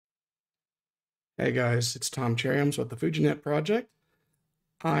Hey guys, it's Tom Cheriams with the FujiNet project.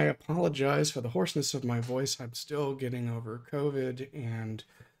 I apologize for the hoarseness of my voice. I'm still getting over COVID and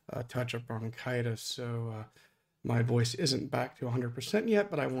a touch of bronchitis, so my voice isn't back to 100% yet,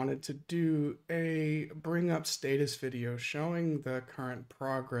 but I wanted to do a bring up status video showing the current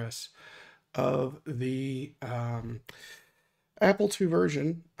progress of the Apple II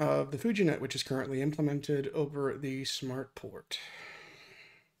version of the FujiNet, which is currently implemented over the smart port.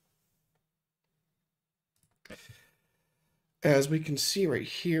 As we can see right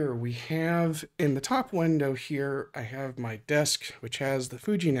here, we have in the top window here, I have my desk, which has the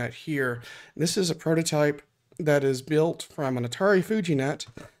FujiNet here. This is a prototype that is built from an Atari FujiNet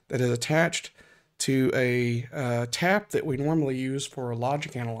that is attached to a tap that we normally use for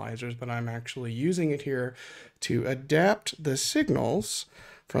logic analyzers, but I'm actually using it here to adapt the signals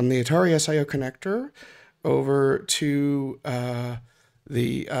from the Atari SIO connector over to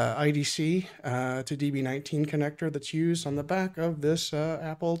the IDC to DB19 connector that's used on the back of this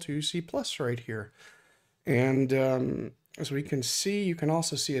Apple IIc Plus right here. And as we can see, you can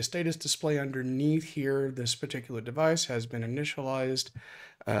also see a status display underneath here. This particular device has been initialized.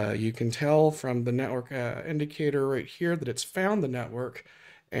 You can tell from the network indicator right here that it's found the network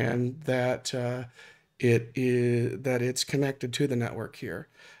and that it's connected to the network here.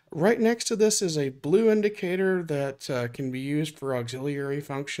 Right next to this is a blue indicator that can be used for auxiliary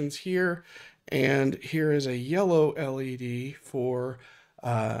functions here. And here is a yellow LED for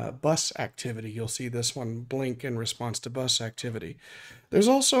bus activity. You'll see this one blink in response to bus activity. There's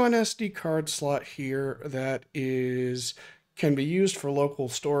also an SD card slot here that can be used for local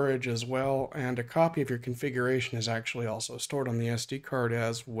storage as well, and a copy of your configuration is actually also stored on the SD card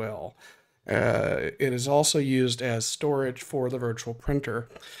as well. It is also used as storage for the virtual printer.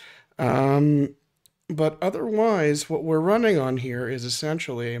 But otherwise, what we're running on here is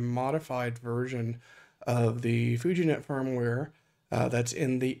essentially a modified version of the FujiNet firmware that's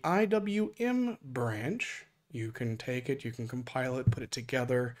in the IWM branch. You can take it, you can compile it, put it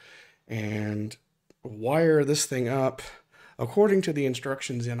together, and wire this thing up according to the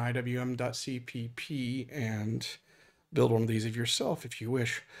instructions in IWM.cpp and build one of these of yourself if you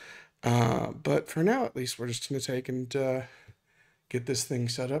wish. But for now, at least, we're just going to take and get this thing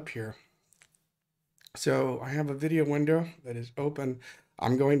set up here. So I have a video window that is open.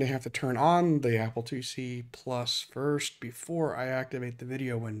 I'm going to have to turn on the Apple IIc Plus first before I activate the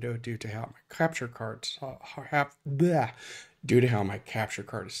video window due to how my capture card is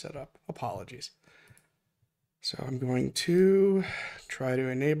set up. Apologies. So I'm going to try to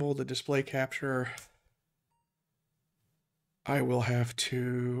enable the display capture. I will have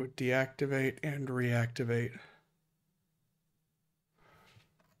to deactivate and reactivate.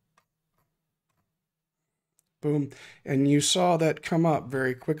 Boom. And you saw that come up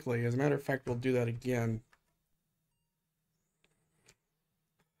very quickly. As a matter of fact, we'll do that again.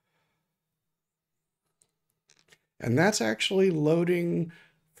 And that's actually loading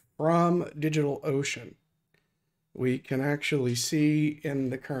from DigitalOcen. We can actually see in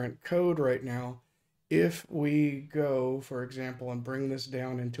the current code right now, if we go, for example, and bring this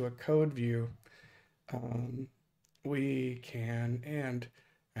down into a code view, we can, and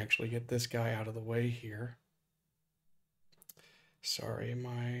actually get this guy out of the way here. Sorry,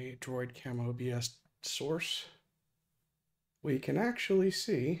 my DroidCam OBS source. We can actually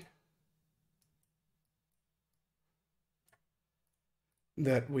see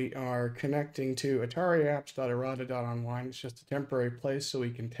that we are connecting to atariapps.errata.online. It's just a temporary place so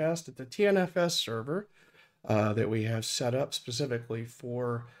we can test. It's a TNFS server that we have set up specifically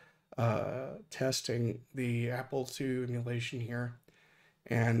for testing the Apple II emulation here.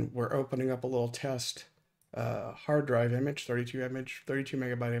 And we're opening up a little test hard drive image, 32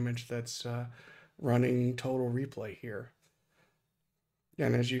 megabyte image that's running Total Replay here.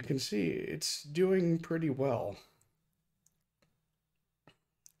 And as you can see, it's doing pretty well.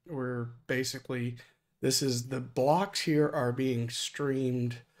 We're basically, the blocks here are being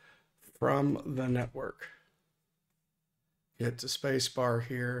streamed from the network. Hit the space bar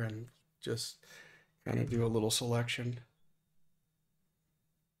here and just kind of do a little selection.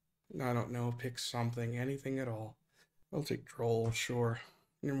 I don't know, pick something, anything at all. I'll take Droll, sure.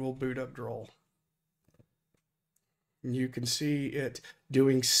 And we'll boot up Droll. And you can see it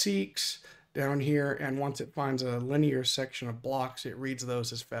doing seeks down here, and once it finds a linear section of blocks, it reads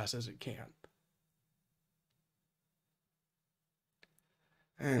those as fast as it can.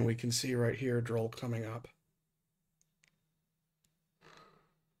 And we can see right here Droll coming up.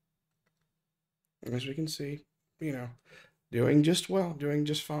 As we can see, doing just well, doing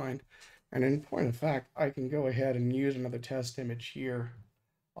just fine. And in point of fact, I can go ahead and use another test image here.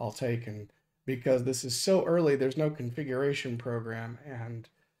 I'll take and because this is so early, there's no configuration program, and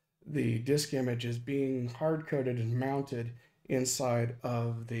the disk image is being hard coded and mounted inside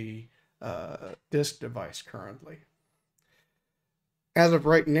of the disk device currently. As of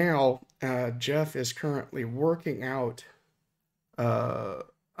right now, Jeff is currently working out a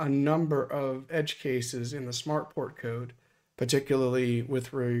number of edge cases in the smart port code, particularly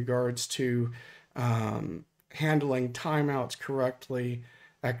with regards to handling timeouts correctly,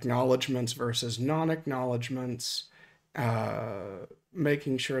 acknowledgments versus non-acknowledgments,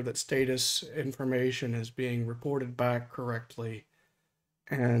 making sure that status information is being reported back correctly,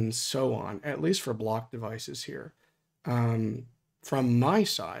 and so on, at least for block devices here. From my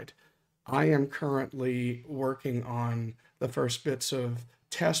side, I am currently working on the first bits of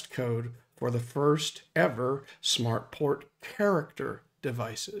test code for the first ever smart port character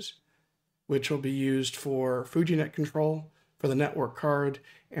devices, which will be used for FujiNet control, for the network card,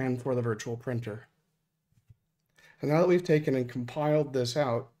 and for the virtual printer. And now that we've taken and compiled this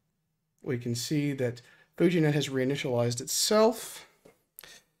out, we can see that FujiNet has reinitialized itself,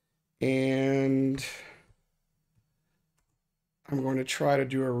 and I'm going to try to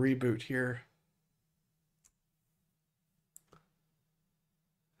do a reboot here.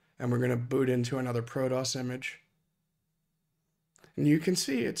 And we're going to boot into another ProDOS image. And you can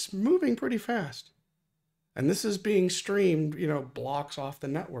see it's moving pretty fast. And this is being streamed, blocks off the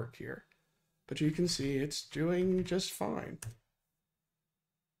network here. But you can see it's doing just fine.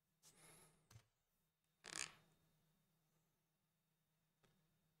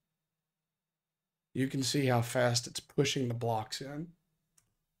 You can see how fast it's pushing the blocks in.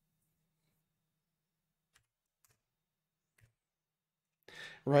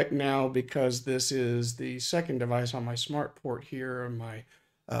 Right now, because this is the second device on my smart port here, and my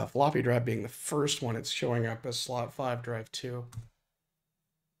floppy drive being the first one, it's showing up as slot 5 drive 2.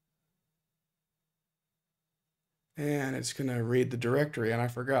 And it's going to read the directory, and I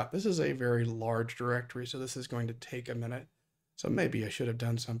forgot. This is a very large directory, so this is going to take a minute. So maybe I should have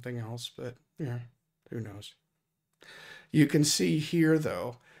done something else, but yeah, who knows. You can see here,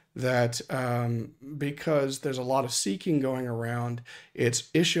 though, that because there's a lot of seeking going around, it's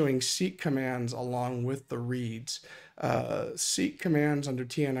issuing seek commands along with the reads. Seek commands under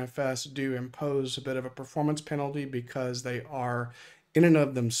TNFS do impose a bit of a performance penalty because they are, in and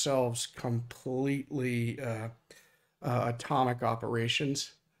of themselves, completely atomic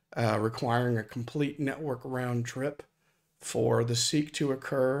operations, requiring a complete network round trip for the seek to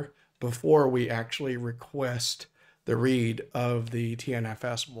occur before we actually request the read of the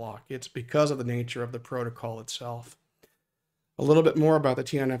TNFS block. It's because of the nature of the protocol itself. A little bit more about the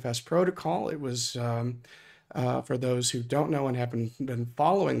TNFS protocol. It was, for those who don't know and haven't been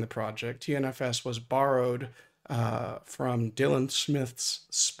following the project, TNFS was borrowed from Dylan Smith's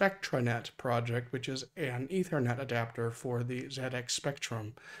SpectraNet project, which is an Ethernet adapter for the ZX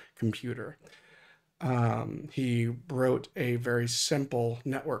Spectrum computer. He wrote a very simple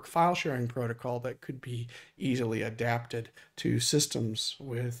network file sharing protocol that could be easily adapted to systems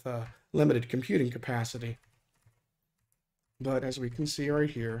with limited computing capacity. But as we can see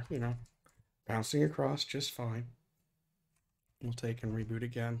right here, bouncing across just fine. We'll take and reboot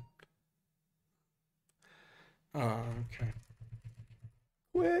again. Okay.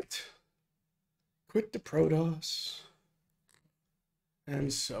 Quit the ProDOS,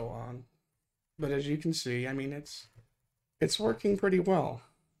 and so on. But as you can see, it's working pretty well.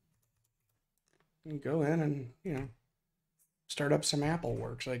 You can go in and, start up some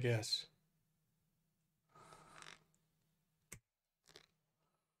AppleWorks, I guess.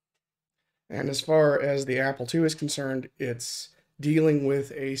 And as far as the Apple II is concerned, it's dealing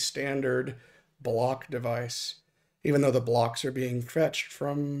with a standard block device, even though the blocks are being fetched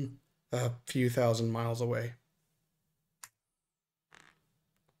from a few thousand miles away.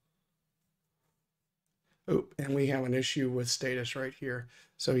 Oh, and we have an issue with status right here.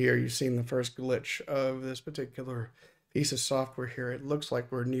 So here you've seen the first glitch of this particular piece of software here. It looks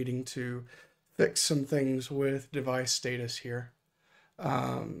like we're needing to fix some things with device status here.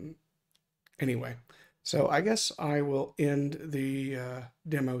 Anyway, so I guess I will end the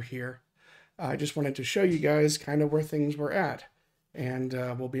demo here. I just wanted to show you guys kind of where things were at. And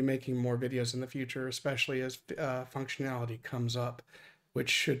we'll be making more videos in the future, especially as functionality comes up, which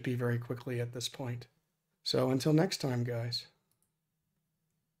should be very quickly at this point. So until next time, guys,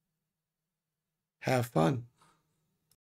 have fun.